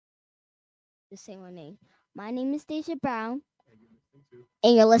Just say my name. My name is Deja Brown,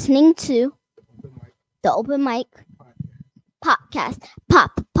 and you're listening to the Open Mic Podcast.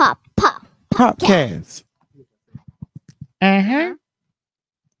 Pop podcast. Podcast. Uh-huh.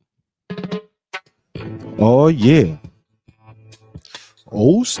 Uh-huh. Oh yeah.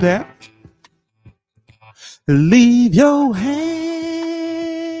 Oh snap. Leave your hands.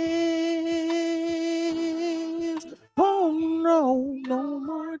 Oh no, no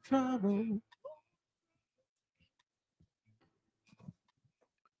more trouble.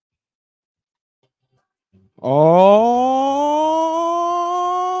 Oh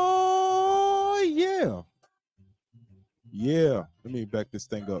yeah. Yeah. Let me back this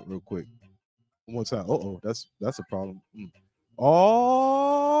thing up real quick. One more time. That's a problem. Oh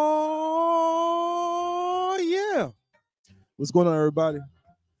yeah. What's going on, everybody?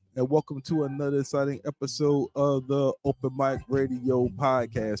 And welcome to another exciting episode of the Open Mic Radio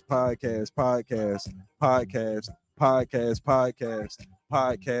Podcast. Podcast.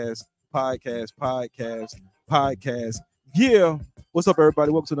 Yeah. What's up,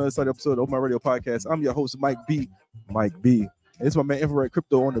 everybody? Welcome to another exciting episode of Open Mic Radio Podcast. I'm your host, Mike B. And it's my man Infrared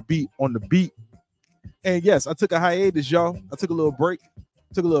Crypto on the beat. And yes, I took a hiatus, y'all. I took a little break,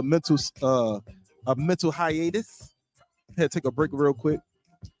 took a little mental hiatus. Had to take a break real quick,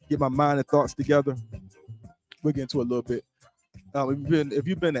 get my mind and thoughts together. We'll get into it a little bit. If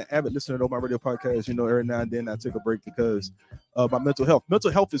you've been an avid listener to my radio podcast, you know every now and then I take a break because of my mental health. Mental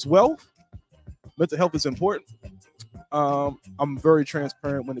health is wealth. Mental health is important. I'm very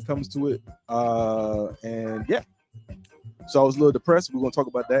transparent when it comes to it. And yeah. So I was a little depressed. We're gonna talk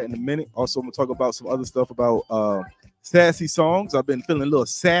about that in a minute. Also, I'm gonna talk about some other stuff about sassy songs. I've been feeling a little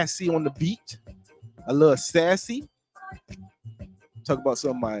sassy on the beat. A little sassy. Talk about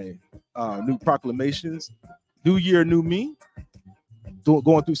some of my new proclamations. New year, new me.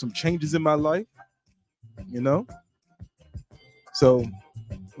 Going through some changes in my life, you know. So,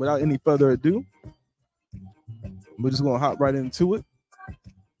 without any further ado, we're just gonna hop right into it.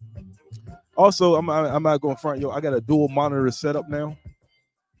 Also, I'm not going front, yo. I got a dual monitor setup now.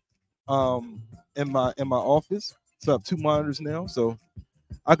 In my office, so I have two monitors now, so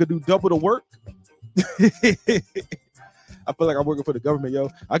I could do double the work. I feel like I'm working for the government, yo.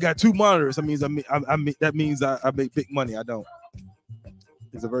 I got two monitors. That means that means I make big money. I don't.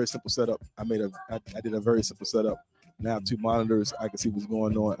 It's a very simple setup. I did a very simple setup. Now I have two monitors. I can see what's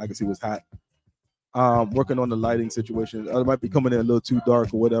going on. I can see what's hot. Working on the lighting situation. It might be coming in a little too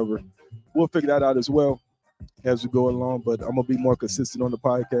dark or whatever. We'll figure that out as well as we go along. But I'm gonna be more consistent on the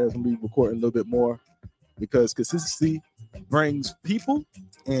podcast. I'm gonna be recording a little bit more because consistency brings people,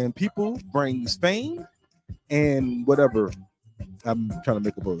 and people brings fame, and whatever. I'm trying to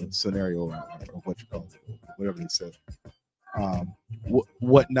make up a scenario or what you call it, whatever they said.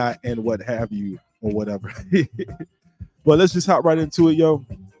 Whatnot and what have you or whatever. But let's just hop right into it, yo.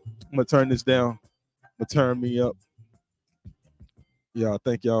 I'm gonna turn this down. Turn me up. Yeah,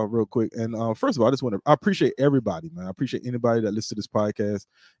 thank y'all real quick. And first of all, I appreciate everybody, man. I appreciate anybody that listens to this podcast.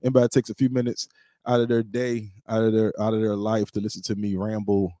 Anybody that takes a few minutes out of their day, out of their life to listen to me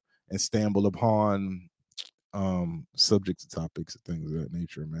ramble and stumble upon subjects and topics and things of that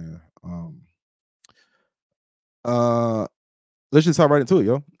nature, man. Let's just hop right into it,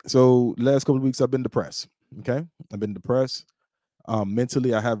 yo. So last couple of weeks I've been depressed. Okay. I've been depressed.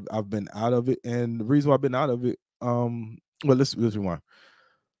 Mentally I've been out of it. And the reason why I've been out of it, well, let's rewind.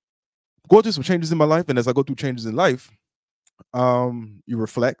 Go through some changes in my life, and as I go through changes in life, you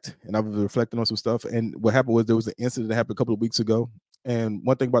reflect, and I was reflecting on some stuff. And what happened was there was an incident that happened a couple of weeks ago. And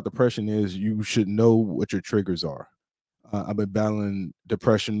one thing about depression is you should know what your triggers are. I've been battling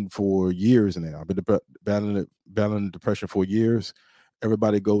depression for years now. I've been battling depression for years.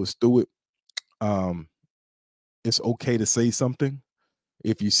 Everybody goes through it. It's okay to say something.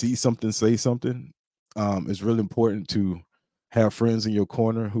 If you see something, say something. It's really important to have friends in your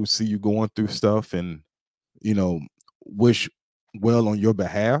corner who see you going through stuff and, you know, wish well on your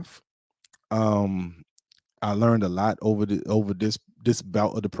behalf. I learned a lot over this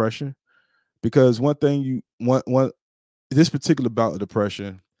bout of depression, because one thing this particular bout of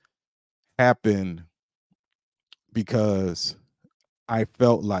depression happened because I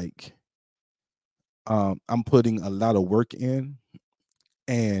felt like I'm putting a lot of work in,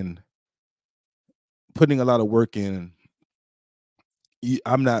 and putting a lot of work in,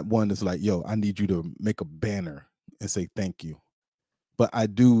 I'm not one that's like, yo, I need you to make a banner and say thank you. But I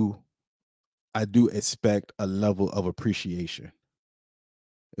do expect a level of appreciation,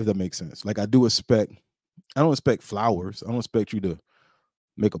 if that makes sense. Like I don't expect flowers. I don't expect you to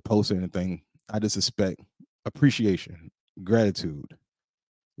make a post or anything. I just expect appreciation, gratitude.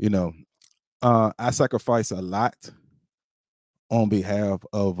 You know, I sacrifice a lot on behalf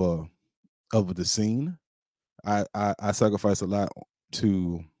of the scene. I sacrifice a lot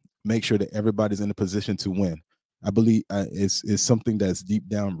to make sure that everybody's in a position to win. I believe it's something that's deep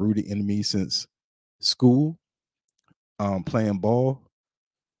down rooted in me since school, playing ball,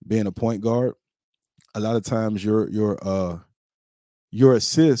 being a point guard. A lot of times your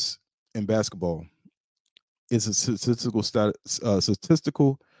assist in basketball is a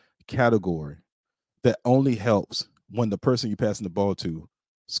statistical category that only helps when the person you're passing the ball to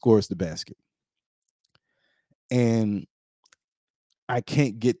scores the basket. And I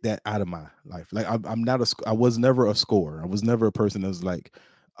can't get that out of my life. Like I'm not I was never a scorer. I was never a person that was like,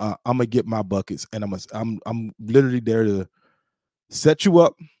 I'm gonna get my buckets, and I'm literally there to set you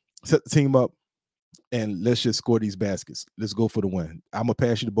up, set the team up, and let's just score these baskets. Let's go for the win. I'm gonna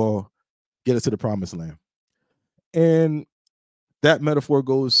pass you the ball, get us to the promised land. And that metaphor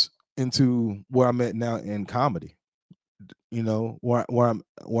goes into where I'm at now in comedy. You know, where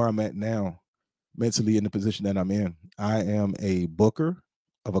I'm at now mentally in the position that I'm in. I am a booker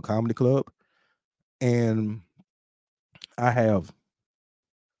of a comedy club, and I have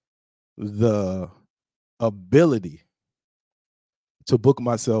the ability to book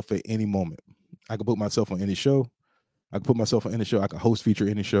myself at any moment. I can book myself on any show. I can put myself on any show. I can host feature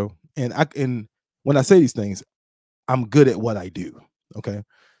any show. And when I say these things, I'm good at what I do. Okay.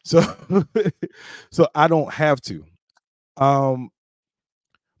 So so I don't have to. Um,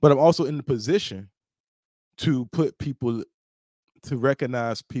 but I'm also in the position to put people to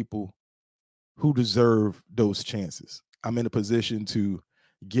recognize people who deserve those chances. I'm in a position to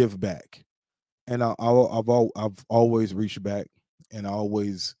give back, and I've always reached back, and I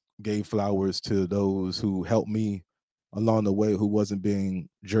always gave flowers to those who helped me along the way, who wasn't being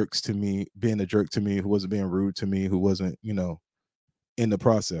being a jerk to me, who wasn't being rude to me, who wasn't, in the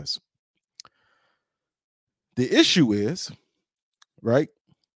process. The issue is, right?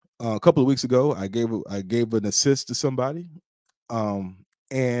 A couple of weeks ago, I gave an assist to somebody,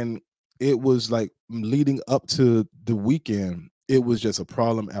 and it was like leading up to the weekend. It was just a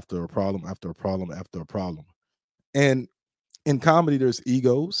problem after a problem after a problem after a problem. And in comedy, there's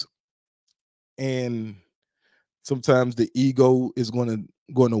egos, and sometimes the ego is going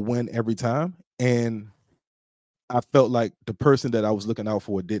to win every time. And I felt like the person that I was looking out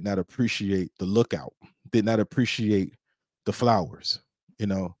for did not appreciate the lookout, did not appreciate the flowers, you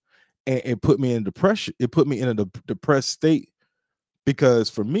know, and it put me in depression. It put me in a depressed state because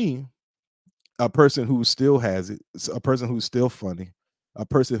for me, a person who still has it, a person who's still funny, a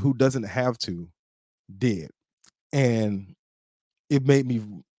person who doesn't have to, did. And it made me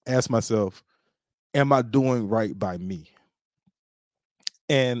ask myself, am I doing right by me?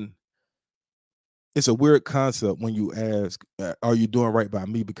 And it's a weird concept when you ask, are you doing right by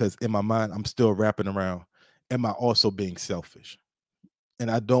me? Because in my mind, I'm still wrapping around, am I also being selfish? And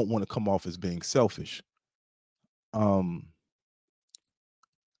I don't want to come off as being selfish. Um,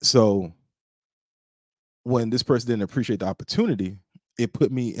 so when this person didn't appreciate the opportunity, it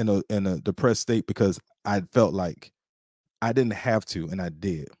put me in a depressed state because I felt like I didn't have to, and I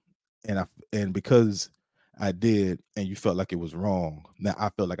did. And because I did, and you felt like it was wrong, now I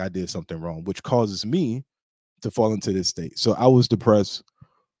felt like I did something wrong, which causes me to fall into this state. So I was depressed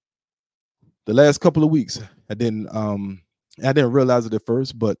the last couple of weeks. I didn't realize it at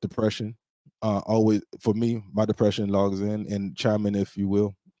first, but depression always, for me, my depression logs in, and chime in if you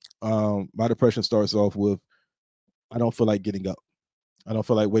will. My depression starts off with, I don't feel like getting up. I don't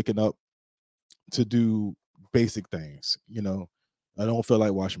feel like waking up to do basic things. I don't feel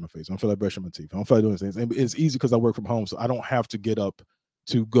like washing my face. I don't feel like brushing my teeth. I don't feel like doing things. And it's easy because I work from home, so I don't have to get up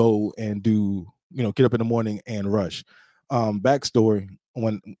to go and do, get up in the morning and rush. Backstory: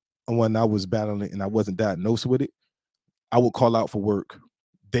 when I was battling and I wasn't diagnosed with it, I would call out for work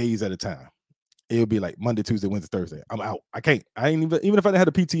days at a time. It would be like Monday, Tuesday, Wednesday, Thursday. I'm out. I can't. I ain't even if I had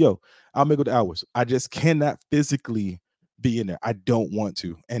a PTO, I'll make it the hours. I just cannot physically be in there. I don't want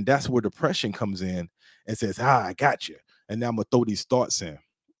to. And that's where depression comes in and says, I got you. And now I'm gonna throw these thoughts in.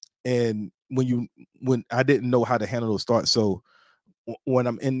 And when I didn't know how to handle those thoughts. So when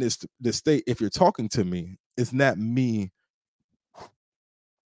I'm in this state, if you're talking to me, it's not me.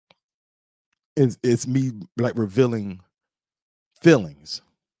 It's me like revealing feelings.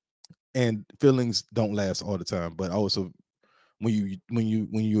 And feelings don't last all the time, but also when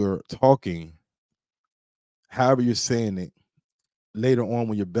you're talking, however you're saying it, later on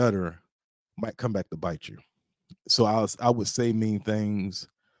when you're better, might come back to bite you. So I would say mean things.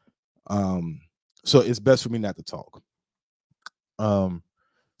 So it's best for me not to talk.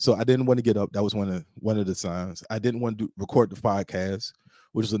 So I didn't want to get up. That was one of the signs. I didn't want to record the podcast,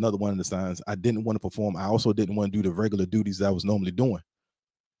 which is another one of the signs. I didn't want to perform. I also didn't want to do the regular duties that I was normally doing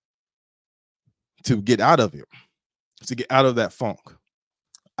to get out of it, to get out of that funk.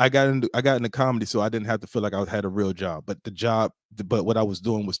 I got into comedy, so I didn't have to feel like I had a real job. But what I was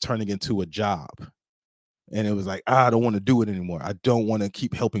doing was turning into a job. And it was like, I don't want to do it anymore. I don't want to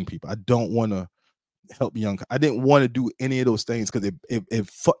keep helping people. I don't want to help young. I didn't want to do any of those things because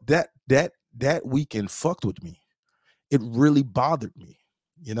that weekend fucked with me. It really bothered me,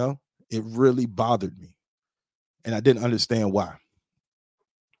 you know? It really bothered me. And I didn't understand why.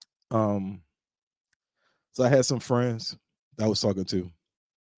 So I had some friends that I was talking to,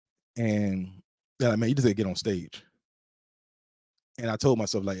 and they're like, man, you just gotta get on stage. And I told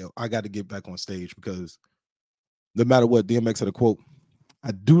myself, like, I got to get back on stage because no matter what, DMX had a quote,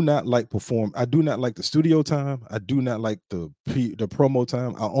 I do not like perform. I do not like the studio time. I do not like the promo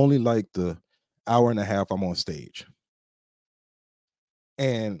time. I only like the hour and a half I'm on stage.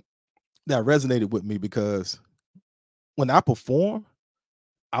 And that resonated with me because when I perform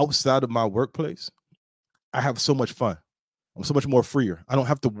outside of my workplace, I have so much fun. I'm so much more freer. I don't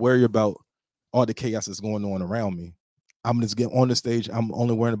have to worry about all the chaos that's going on around me. I'm just getting on the stage. I'm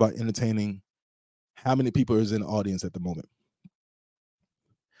only worrying about entertaining how many people is in the audience at the moment.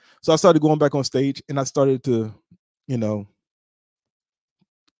 So I started going back on stage and I started to, you know,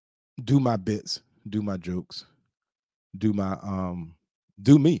 do my bits, do my jokes, do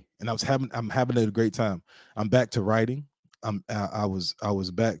me. And I'm having a great time. I'm back to writing. I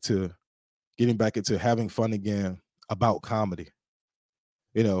was back to getting back into having fun again about comedy.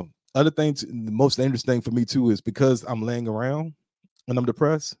 You know, other things, the most dangerous thing for me too is because I'm laying around when I'm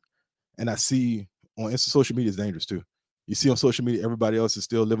depressed and I see on social media is dangerous too. You see on social media, everybody else is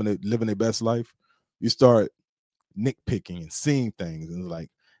still living their best life. You start nitpicking and seeing things and like,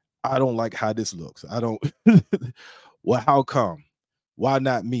 I don't like how this looks. I don't. Well, how come? Why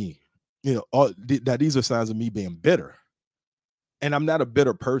not me? You know, that these are signs of me being bitter. And I'm not a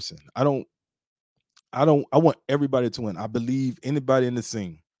bitter person. I want everybody to win. I believe anybody in the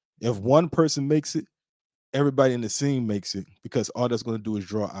scene. If one person makes it, everybody in the scene makes it because all that's going to do is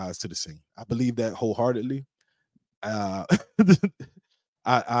draw eyes to the scene. I believe that wholeheartedly. I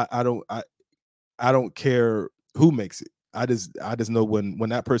don't care who makes it. I just know when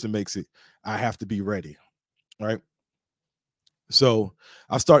that person makes it, I have to be ready, right? So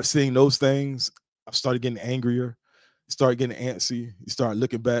I start seeing those things. I started getting angrier, start getting antsy. You start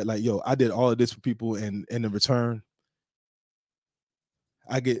looking back like, yo, I did all of this for people, and in return,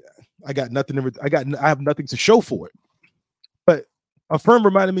 I got nothing. I have nothing to show for it. But a friend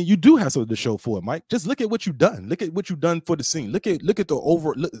reminded me, you do have something to show for it, Mike. Just look at what you've done. Look at what you've done for the scene. Look at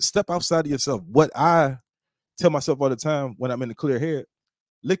the step outside of yourself. What I tell myself all the time when I'm in the clear head,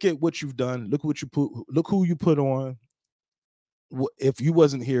 look at what you've done. Look what you put. Look who you put on. If you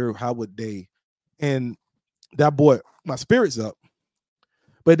wasn't here, how would they? And that boy, my spirit's up,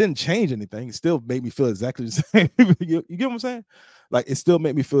 but it didn't change anything. It still made me feel exactly the same. You get what I'm saying? Like it still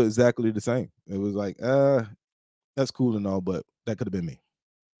made me feel exactly the same. It was like, that's cool and all, but that could have been me.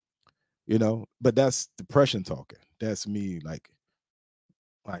 You know, but that's depression talking. That's me like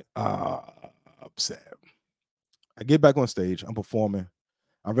upset. I get back on stage, I'm performing.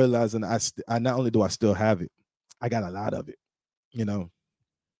 I'm realizing I not only do I still have it, I got a lot of it, you know.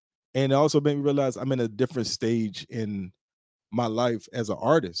 And it also made me realize I'm in a different stage in my life as an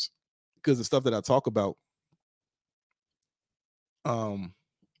artist because the stuff that I talk about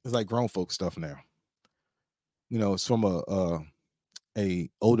is like grown folk stuff now. You know, it's from a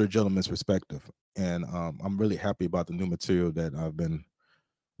older gentleman's perspective. And I'm really happy about the new material that I've been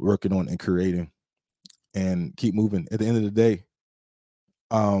working on and creating and keep moving. At the end of the day,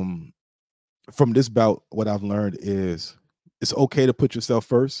 from this bout, what I've learned is it's okay to put yourself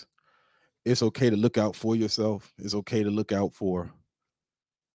first. It's okay to look out for yourself. It's okay to look out for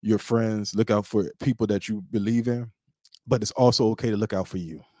your friends, look out for people that you believe in, but it's also okay to look out for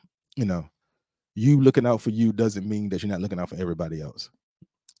you. You know, you looking out for you doesn't mean that you're not looking out for everybody else.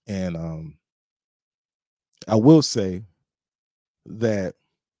 And I will say that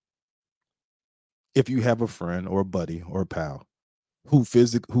if you have a friend or a buddy or a pal who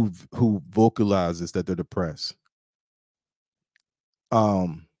vocalizes that they're depressed,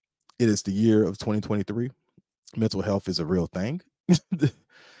 it is the year of 2023. Mental health is a real thing.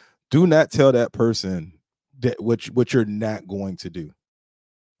 Do not tell that person that what you're not going to do.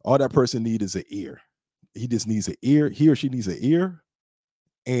 All that person needs is an ear. He just needs an ear. He or she needs an ear,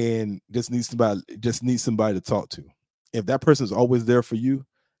 and just needs somebody to talk to. If that person is always there for you,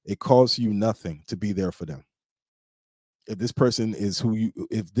 it costs you nothing to be there for them. If this person is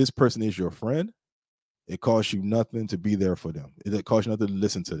your friend, It costs you nothing to be there for them. It costs you nothing to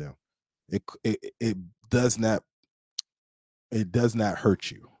listen to them. It does not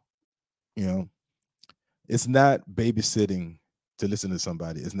hurt you. You know, it's not babysitting to listen to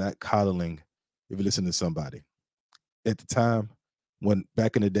somebody. It's not coddling if you listen to somebody. At the time, when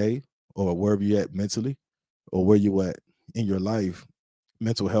back in the day, or wherever you at mentally, or where you at in your life,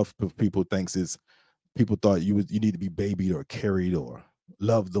 mental health people thinks is people thought you need to be babied or carried or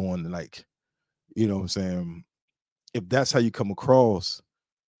loved on, like, you know what I'm saying? If that's how you come across,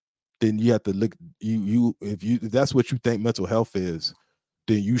 then you have to look, if that's what you think mental health is,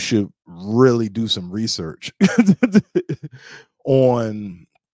 then you should really do some research on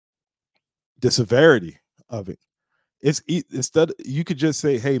the severity of it. Instead, you could just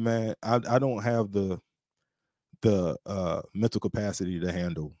say, hey man, I don't have the mental capacity to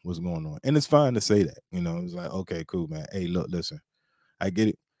handle what's going on. And it's fine to say that, you know. It's like, okay, cool, man. Hey, look, listen, I get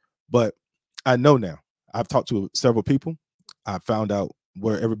it. But I know now. I've talked to several people. I found out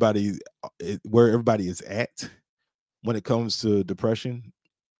where everybody is at when it comes to depression,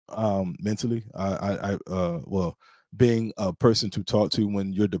 mentally. Well, being a person to talk to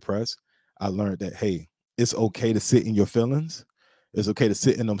when you're depressed, I learned that, hey, it's okay to sit in your feelings. It's okay to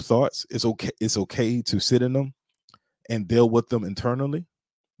sit in them thoughts. It's okay to sit in them and deal with them internally.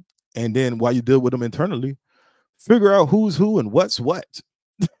 And then while you deal with them internally, figure out who's who and what's what.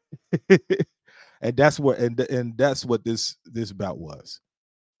 And that's what this bout was.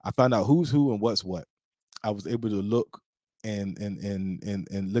 I found out who's who and what's what. I was able to look and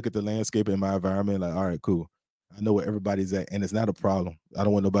look at the landscape in my environment, like, all right, cool. I know where everybody's at, and it's not a problem. I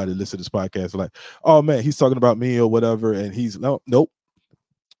don't want nobody to listen to this podcast like, oh man, he's talking about me or whatever, and he's nope.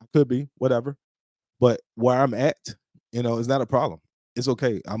 I could be whatever, but where I'm at, you know, it's not a problem. It's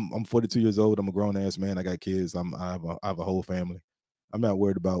okay. I'm 42 years old. I'm a grown ass man. I got kids. I have a whole family. I'm not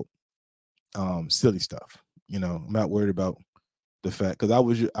worried about silly stuff. You know, I'm not worried about the fact, because I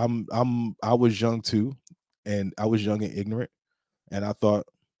was young too, and I was young and ignorant, and I thought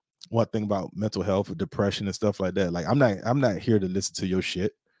one thing about mental health, depression, and stuff like that. Like, I'm not here to listen to your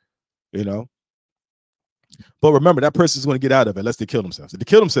shit, you know. But remember, that person's going to get out of it unless they kill themselves. If they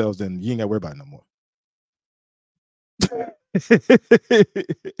kill themselves, then you ain't got to worry about it no more.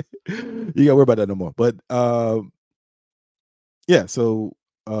 You got to worry about that no more. But yeah, so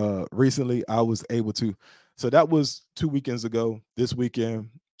recently I was able to. So that was 2 weekends ago. This weekend,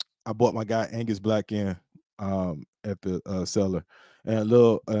 I bought my guy Angus Black in at the cellar. And a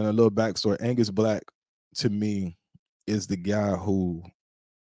little backstory. Angus Black, to me, is the guy who,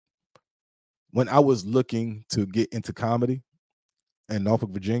 when I was looking to get into comedy in Norfolk,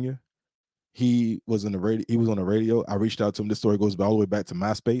 Virginia, he was on the radio. He was on the radio. I reached out to him. This story goes all the way back to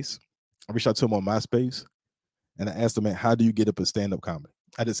MySpace. I reached out to him on MySpace, and I asked him, man, how do you get up a stand-up comedy?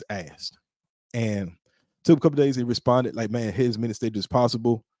 I just asked. And took a couple days. He responded like, man, hit as many stages as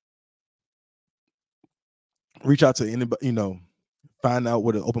possible. Reach out to anybody, you know, find out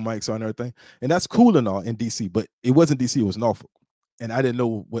where the open mics are and everything. And that's cool and all in DC, but it wasn't DC, it was Norfolk. And I didn't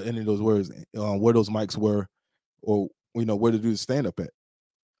know what any of those words, where those mics were, or, you know, where to do the stand-up at.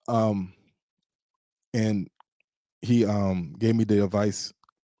 And he gave me the advice,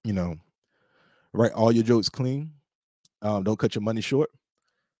 you know, write all your jokes clean. Don't cut your money short.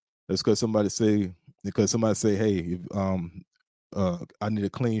 That's because somebody say, hey, if, I need a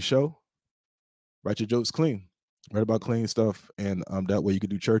clean show. Write your jokes clean. Write about clean stuff, and that way you can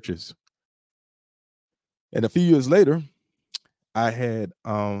do churches. And a few years later, Angus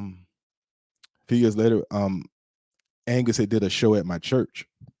had did a show at my church.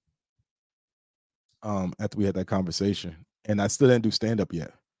 After we had that conversation, and I still didn't do stand up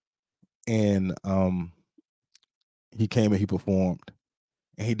yet. And he came and he performed,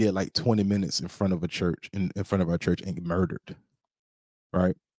 and he did like 20 minutes in front of a church, in front of our church, and get murdered.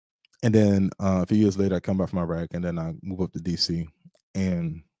 Right. And then a few years later, I come back from Iraq, and then I move up to DC,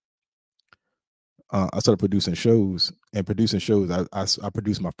 and I started producing shows. And producing shows, I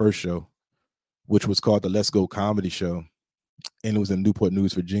produced my first show, which was called the Let's Go Comedy Show, and it was in Newport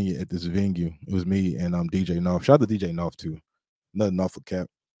News, Virginia, at this venue. It was me and DJ North. Shout out to DJ North too, another Norfolk cat.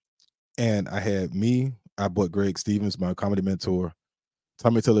 And I brought Greg Stevens, my comedy mentor,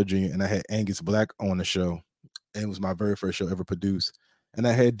 Tommy Taylor Jr., and I had Angus Black on the show. And it was my very first show ever produced. And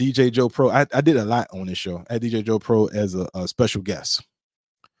I had DJ Joe Pro. I did a lot on this show. I had DJ Joe Pro as a special guest,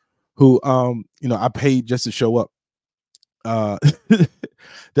 who you know, I paid just to show up.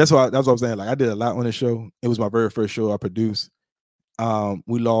 That's what I'm saying. Like, I did a lot on the show. It was my very first show I produced.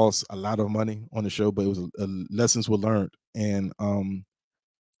 We lost a lot of money on the show, but it was lessons were learned. And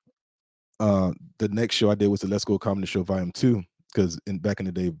the next show I did was the Let's Go Comedy Show Volume 2, because back in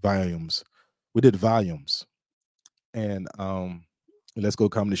the day, volumes We did volumes, and Let's Go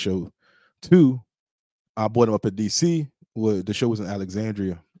Comedy Show 2. I brought him up at DC. Where the show was in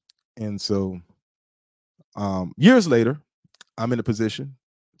Alexandria, and so years later, I'm in a position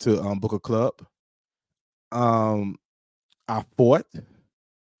to book a club. I fought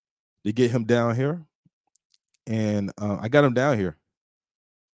to get him down here, and I got him down here.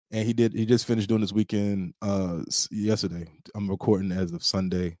 And he just finished doing this weekend yesterday. I'm recording as of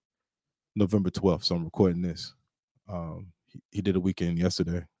Sunday, November 12th. So I'm recording this. He did a weekend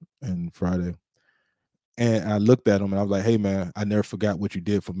yesterday and Friday. And I looked at him and I was like, hey man, I never forgot what you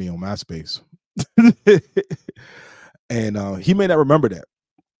did for me on MySpace. And he may not remember that.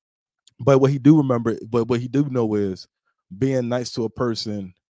 But what he do know is being nice to a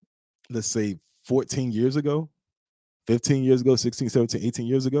person, let's say 14 years ago, 15 years ago, 16, 17, 18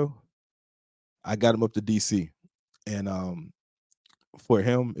 years ago, I got him up to DC. And for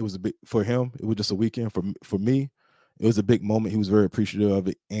him, it was just a weekend. For me, it was a big moment. He was very appreciative of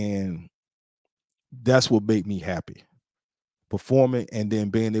it. And that's what made me happy. Performing and then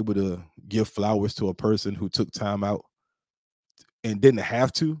being able to give flowers to a person who took time out and didn't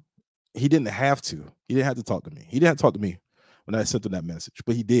have to. He didn't have to. He didn't have to talk to me. He didn't have to talk to me when I sent him that message,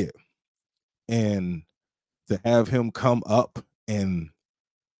 but he did. And to have him come up and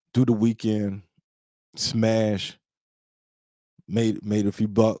do the weekend, smash, made a few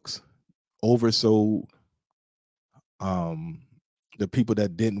bucks, oversold. The people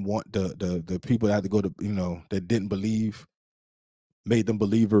that didn't want the people that had to go to, that didn't believe, made them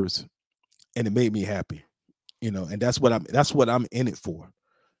believers, and it made me happy. And that's what I'm in it for.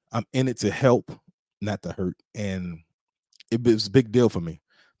 I'm in it to help, not to hurt. And it was a big deal for me.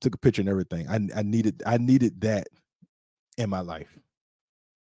 Took a picture and everything. I needed that in my life.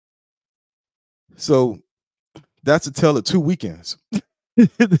 So that's a tale of 2 weekends.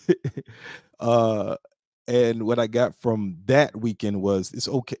 And what I got from that weekend was, it's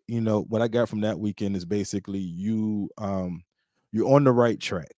okay. What I got from that weekend is basically you're on the right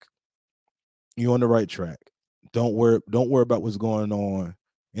track. You're on the right track. Don't worry about what's going on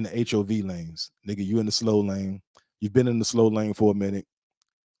in the HOV lanes. Nigga, you in the slow lane. You've been in the slow lane for a minute.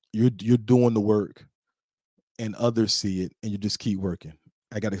 You're doing the work, and others see it, and you just keep working.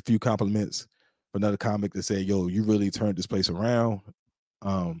 I got a few compliments from another comic that say, yo, you really turned this place around.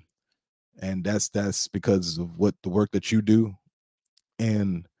 And that's because of what the work that you do.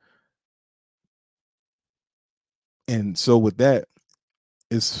 And so with that,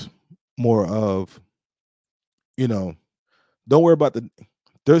 it's more of, don't worry about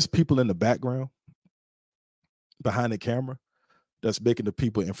there's people in the background behind the camera that's making the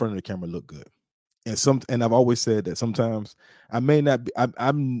people in front of the camera look good. And I've always said that sometimes I may not be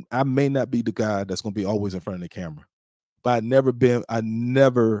I may not be the guy that's gonna be always in front of the camera.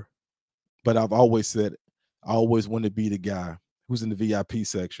 But I've always said I always want to be the guy who's in the VIP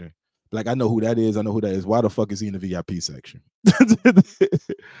section. Like, I know who that is. I know who that is. Why the fuck is he in the VIP section?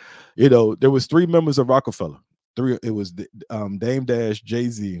 There was 3 members of Rockefeller. It was Dame Dash,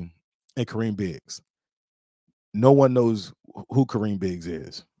 Jay-Z, and Kareem Biggs. No one knows who Kareem Biggs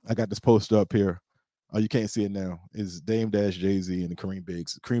is. I got this poster up here. Oh, you can't see it now. It's Dame Dash, Jay-Z, and Kareem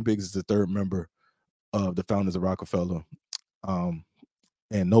Biggs. Kareem Biggs is the 3rd member of the founders of Rockefeller.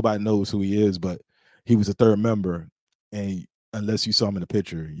 And nobody knows who he is, but he was a 3rd member. And unless you saw him in the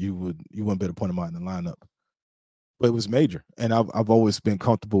picture, you wouldn't be able to point him out in the lineup. But it was major. And I've always been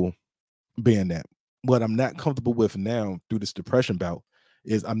comfortable being that. What I'm not comfortable with now through this depression bout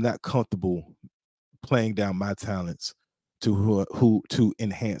is I'm not comfortable playing down my talents to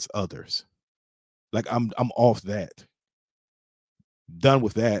enhance others. Like, I'm off that. Done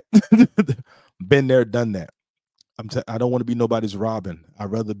with that. Been there, done that. I don't want to be nobody's Robin.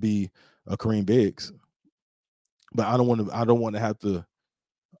 I'd rather be a Kareem Biggs. But I don't want to have to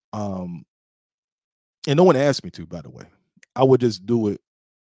and no one asked me to, by the way. I would just do it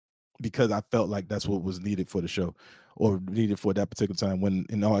because I felt like that's what was needed for the show, or needed for that particular time, when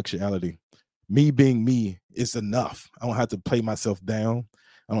in all actuality, me being me is enough. I don't have to play myself down.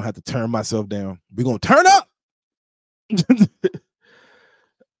 I don't have to turn myself down. We're gonna turn up.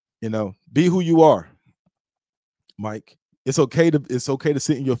 Be who you are, Mike. It's okay to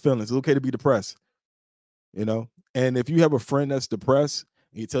sit in your feelings. It's okay to be depressed. And if you have a friend that's depressed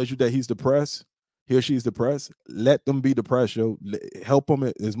and he tells you that he's depressed, he or she's depressed, let them be depressed, yo. Help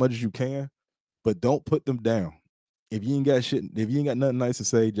them as much as you can, but don't put them down. If you ain't got nothing nice to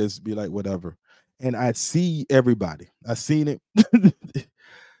say, just be like, whatever. And I see everybody. I seen it.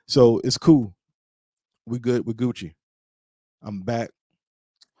 So it's cool. We good. We're Gucci. I'm back.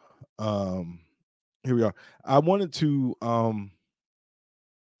 Here we are. I wanted to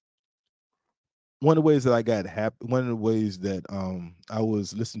one of the ways that I got happy, one of the ways that I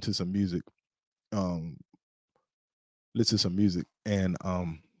was listening to some music, um, and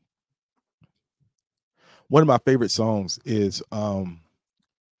one of my favorite songs is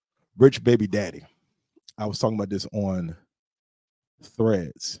Rich Baby Daddy. I was talking about this on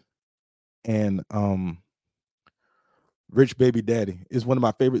Threads, and Rich Baby Daddy is one of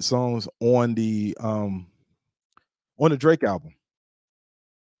my favorite songs on the Drake album.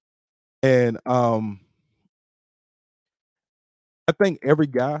 And I think every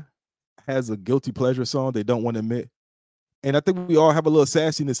guy has a guilty pleasure song they don't want to admit. And I think we all have a little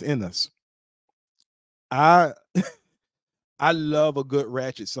sassiness in us. I I love a good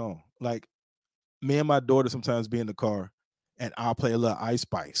ratchet song. Like, me and my daughter sometimes be in the car and I'll play a little Ice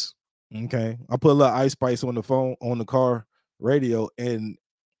Spice. Okay. I'll put a little Ice Spice on the car radio, and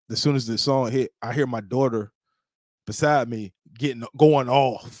as soon as the song hit, I hear my daughter beside me going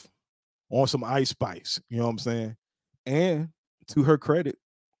off on some Ice Spice. You know what I'm saying? And to her credit,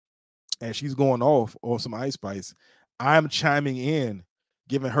 and she's going off on some Ice Spice, I'm chiming in,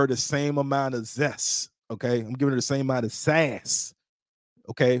 giving her the same amount of zest. Okay. I'm giving her the same amount of sass.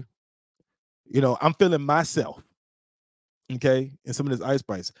 Okay. I'm feeling myself. Okay. In some of this Ice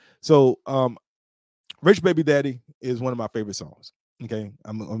Spice. So Rich Baby Daddy is one of my favorite songs. Okay.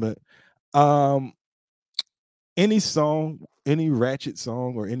 Any song, any ratchet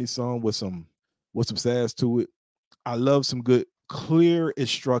song, or any song with some sass to it, I love some good clear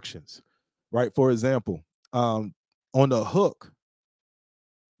instructions. Right. For example, on the hook,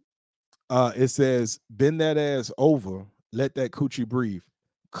 it says, "Bend that ass over, let that coochie breathe."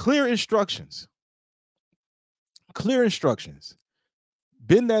 Clear instructions. Clear instructions.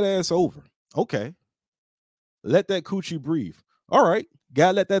 Bend that ass over. Okay. Let that coochie breathe. All right.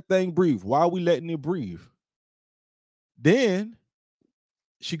 Gotta let that thing breathe. Why are we letting it breathe? Then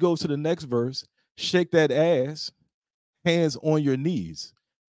she goes to the next verse. Shake that ass, hands on your knees.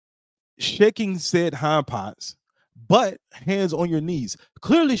 Shaking said hind parts, but hands on your knees.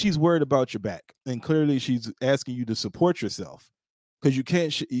 Clearly, she's worried about your back, and clearly, she's asking you to support yourself, because you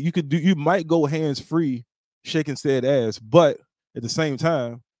can't. You might go hands free, shaking said ass, but at the same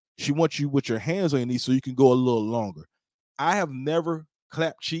time, she wants you with your hands on your knees so you can go a little longer. I have never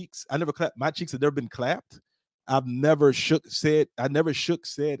clapped cheeks. I never clapped. My cheeks have never been clapped. I've never shook said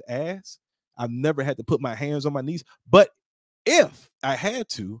ass. I've never had to put my hands on my knees. But if I had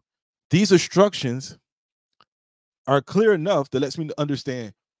to, these instructions are clear enough that lets me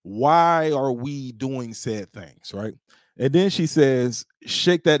understand why are we doing said things, right? And then she says,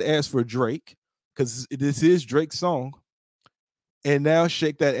 "Shake that ass for Drake," because this is Drake's song. And now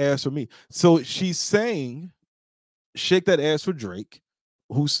shake that ass for me. So she's saying, shake that ass for Drake,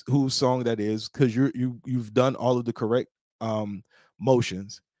 whose song that is, because you've done all of the correct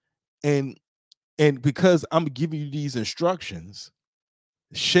motions, and because I'm giving you these instructions,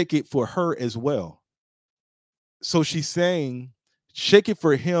 shake it for her as well. So she's saying, shake it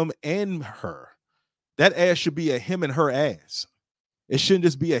for him and her. That ass should be a him and her ass. It shouldn't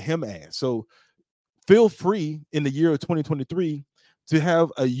just be a him ass. So feel free in the year of 2023 to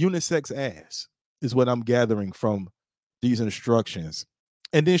have a unisex ass, is what I'm gathering from these instructions.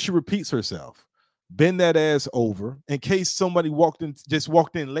 And then she repeats herself. Bend that ass over in case somebody walked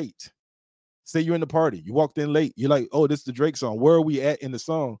in late. Say you're in the party, you walked in late. You're like, "Oh, this is the Drake song. Where are we at in the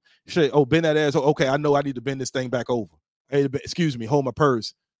song?" You say, "Oh, bend that ass." Oh, okay, I know I need to bend this thing back over. Hey, excuse me, hold my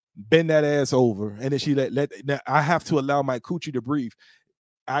purse. Bend that ass over, and then she now I have to allow my coochie to breathe.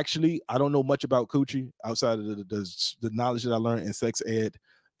 Actually, I don't know much about coochie outside of the knowledge that I learned in sex ed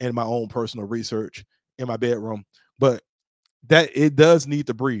and my own personal research in my bedroom, but that it does need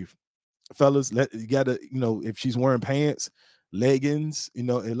to breathe, fellas. You gotta, if she's wearing pants, leggings,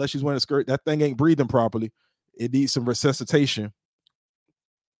 unless she's wearing a skirt, that thing ain't breathing properly. It needs some resuscitation.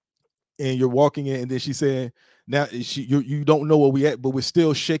 And you're walking in, and then she's saying, now you don't know where we at, but we're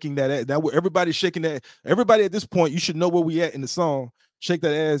still shaking that ass. Now everybody's shaking that. Everybody at this point, you should know where we at in the song. Shake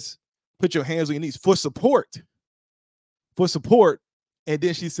that ass, put your hands on your knees for support. For support. And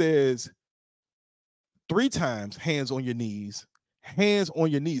then she says 3 times, hands on your knees,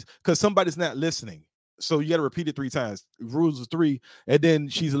 because somebody's not listening. So you got to repeat it 3 times. Rules of 3, and then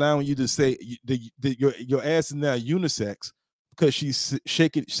she's allowing you to say your ass is now unisex, because she's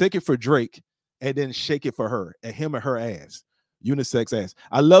shake it for Drake, and then shake it for her, and him and her ass, unisex ass.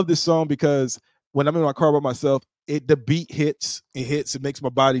 I love this song because when I'm in my car by myself, the beat hits, it makes my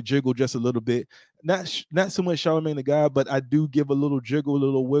body jiggle just a little bit. Not so much Charlamagne the God, but I do give a little jiggle, a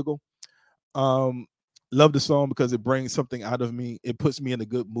little wiggle. Love the song because it brings something out of me. It puts me in a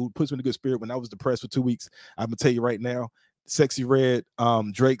good mood, puts me in a good spirit. When I was depressed for 2 weeks, I'm gonna tell you right now, Sexy Red,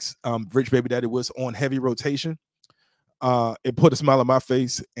 Drake's Rich Baby Daddy was on heavy rotation. It put a smile on my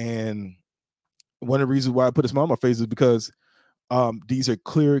face, and one of the reasons why I put a smile on my face is because these are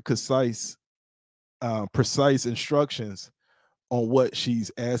clear, concise, precise instructions on what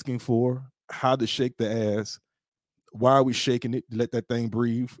she's asking for, how to shake the ass, why are we shaking it, let that thing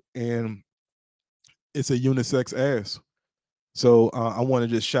breathe, and it's a unisex ass. So I want to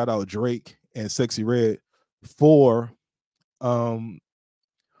just shout out Drake and Sexy Red for um,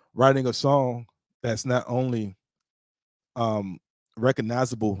 writing a song that's not only um,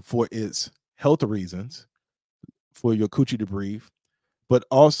 recognizable for its health reasons, for your coochie to breathe, but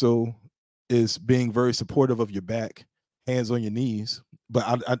also is being very supportive of your back, hands on your knees.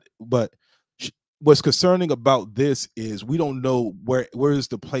 But what's concerning about this is we don't know where is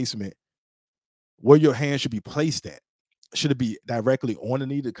the placement, where your hand should be placed at. Should it be directly on the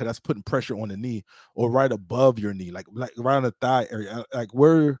knee because that's putting pressure on the knee, or right above your knee, like around the thigh area? Like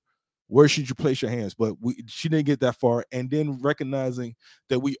where should you place your hands? But she didn't get that far. And then recognizing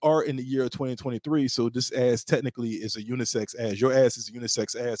that we are in the year of 2023, so this ass technically is a unisex ass. Your ass is a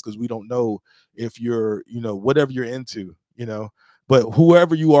unisex ass because we don't know if you're, whatever you're into, but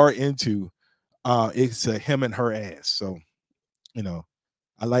whoever you are into, it's a him and her ass. So,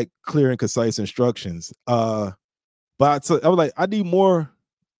 I like clear and concise instructions. But I was like, I need more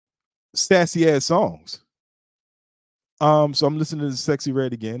sassy ass songs. So I'm listening to Sexy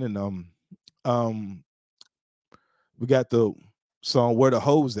Red again, and we got the song Where the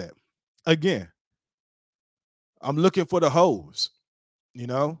Hoes At. Again, I'm looking for the hoes,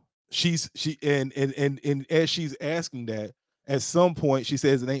 she and as she's asking that, at some point she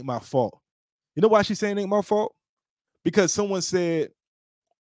says it ain't my fault. You know why she's saying it ain't my fault? Because someone said,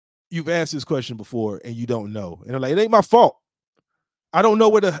 you've asked this question before and you don't know. And they're like, it ain't my fault. I don't know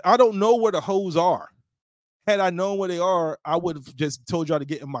where the hoes are. Had I known where they are, I would have just told y'all to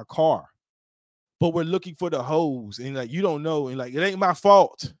get in my car. But we're looking for the hoes, and like, you don't know, and like, it ain't my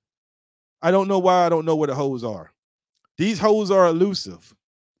fault. I don't know why I don't know where the hoes are. These hoes are elusive.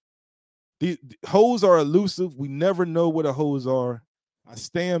 The hoes are elusive. We never know where the hoes are. I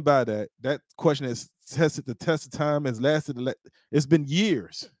stand by that. That question has tested the test of time, has lasted. It's been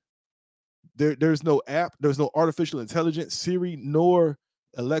years. There's no app. There's no artificial intelligence. Siri nor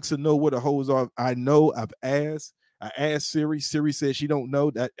Alexa know where the hoes are. I know. I've asked. I asked Siri. Siri said she don't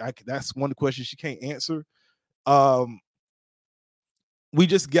know. That's one question she can't answer. We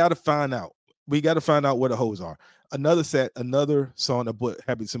just got to find out. We got to find out where the hoes are. Another song that put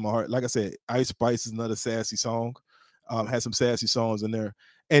happiness in my heart. Like I said, Ice Spice is another sassy song. Has some sassy songs in there.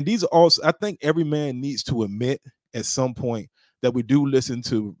 And these are also, I think every man needs to admit at some point that we do listen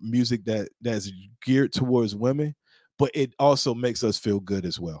to music that's geared towards women, but it also makes us feel good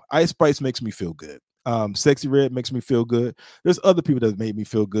as well. Ice Spice makes me feel good. Sexy Red makes me feel good. There's other people that made me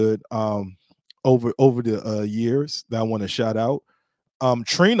feel good over the years that I want to shout out.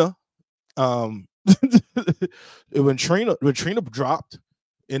 Trina, when Trina dropped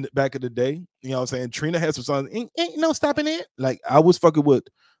in the back of the day, you know what I'm saying? Trina had some songs, ain't no stopping it. Like I was rocking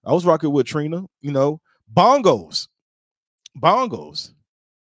with Trina, bongos.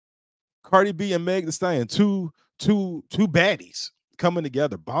 Cardi B and Meg Thee Stallion, two baddies coming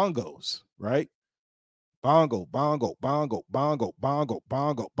together. Bongos, right? Bongo, bongo, bongo, bongo, bongo,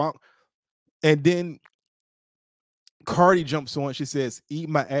 bongo, bongo. And then Cardi jumps on. She says, "Eat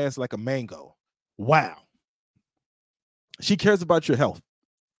my ass like a mango." Wow. She cares about your health.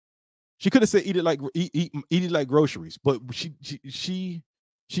 She could have said, "Eat it like groceries," but she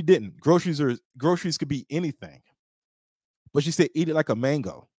didn't. Groceries could be anything, but she said, "Eat it like a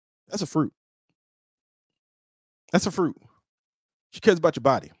mango." That's a fruit. That's a fruit. She cares about your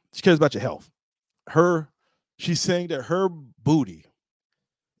body. She cares about your health. She's saying that her booty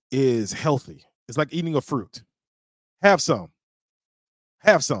is healthy. It's like eating a fruit. Have some.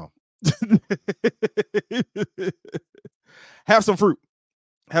 Have some. Have some fruit.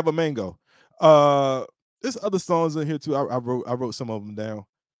 Have a mango. There's other songs in here too. I wrote some of them down,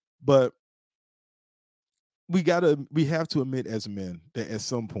 but we have to admit as men that at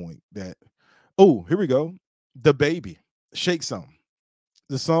some point that, oh, here we go. The Baby, Shake Some.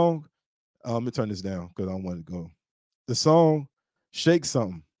 The song, let me turn this down because I don't want to go. The song, Shake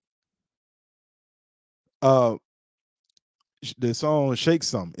Some. The song Shake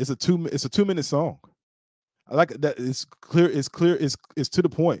Some. It's a 2-minute song. I like that. It's clear. It's to the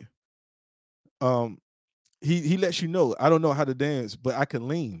point. He lets you know, I don't know how to dance, but I can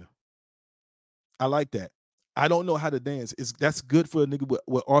lean. I like that. I don't know how to dance. That's good for a nigga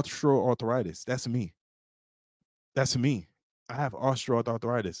with osteoarthritis. That's me. That's me. I have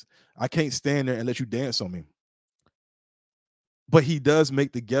osteoarthritis. I can't stand there and let you dance on me. But he does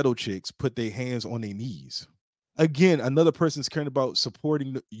make the ghetto chicks put their hands on their knees. Again, another person's caring about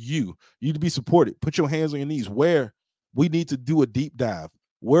supporting you. You need to be supported. Put your hands on your knees. Where we need to do a deep dive.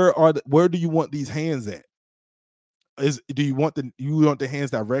 Where do you want these hands at? Do you want the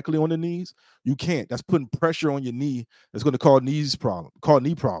hands directly on the knees? You can't. That's putting pressure on your knee. That's going to cause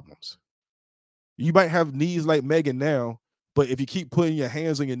knee problems. You might have knees like Megan now, but if you keep putting your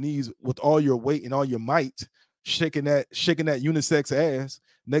hands on your knees with all your weight and all your might, shaking that unisex ass,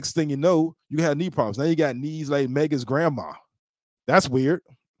 next thing you know, you have knee problems. Now you got knees like Megan's grandma. That's weird.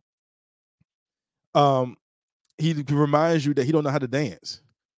 He reminds you that he don't know how to dance,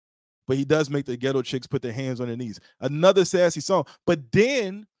 but he does make the ghetto chicks put their hands on their knees. Another sassy song. But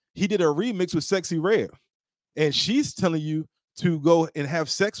then he did a remix with Sexy Red, and she's telling you to go and have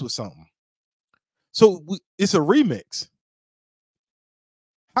sex with something. So it's a remix.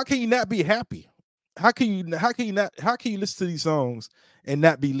 How can you not be happy? How can you listen to these songs and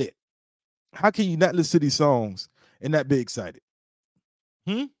not be lit? How can you not listen to these songs and not be excited?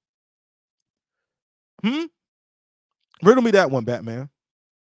 Riddle me that one, Batman.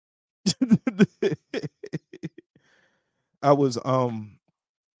 I was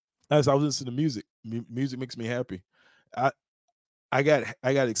as I was listening to music. Music makes me happy. I got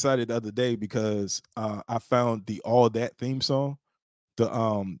excited the other day because I found the All That theme song,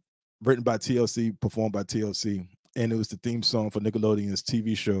 the written by TLC, performed by TLC, and it was the theme song for Nickelodeon's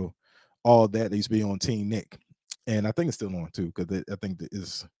TV show All That used to be on Teen Nick, and I think it's still on too because I think that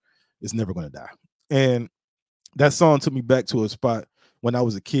it's never going to die. And that song took me back to a spot when I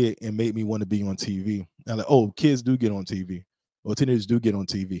was a kid and made me want to be on TV. And like, oh, kids do get on TV, or teenagers do get on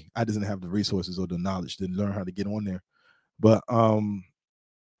TV. I didn't have the resources or the knowledge to learn how to get on there. But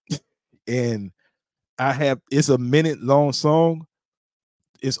and it's a minute long song.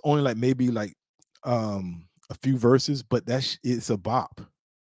 It's only like maybe like a few verses, but it's a bop.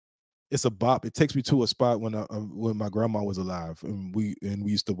 It's a bop. It takes me to a spot when my grandma was alive and we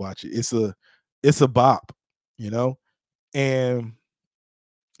used to watch it. It's a bop, and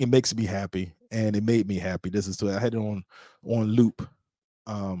it makes me happy, and it made me happy. I had it on loop.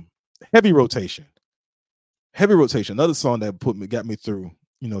 Heavy rotation. Another song that got me through,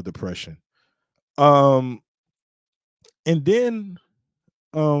 depression. And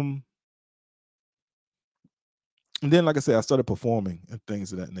then like I said, I started performing and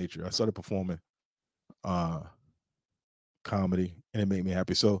things of that nature. I started performing comedy, and it made me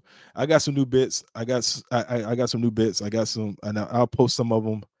happy. So I got some new bits. I got some new bits. I got some, and I'll post some of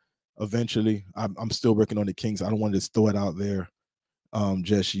them eventually. I'm still working on the kinks. I don't want to just throw it out there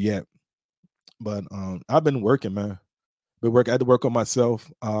just yet. But I've been working, man. I had to work on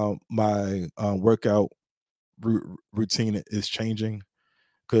myself. My workout routine is changing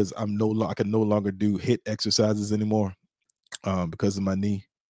because I can no longer do HIIT exercises anymore because of my knee,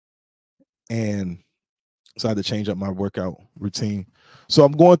 and so I had to change up my workout routine. So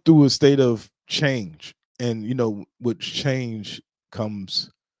I'm going through a state of change, and with change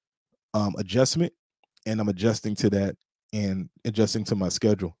comes adjustment, and I'm adjusting to that and adjusting to my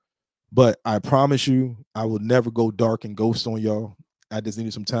schedule. But I promise you, I will never go dark and ghost on y'all. I just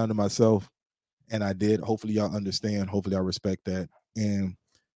needed some time to myself, and I did. Hopefully y'all understand. Hopefully I respect that. And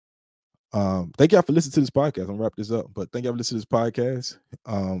thank y'all for listening to this podcast. I'm gonna wrap this up, but thank y'all for listening to this podcast.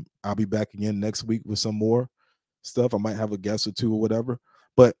 I'll be back again next week with some more stuff. I might have a guest or two or whatever.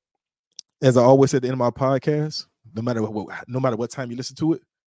 But as I always say at the end of my podcast, no matter what time you listen to it,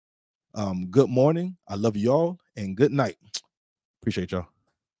 good morning. I love y'all, and good night. Appreciate y'all.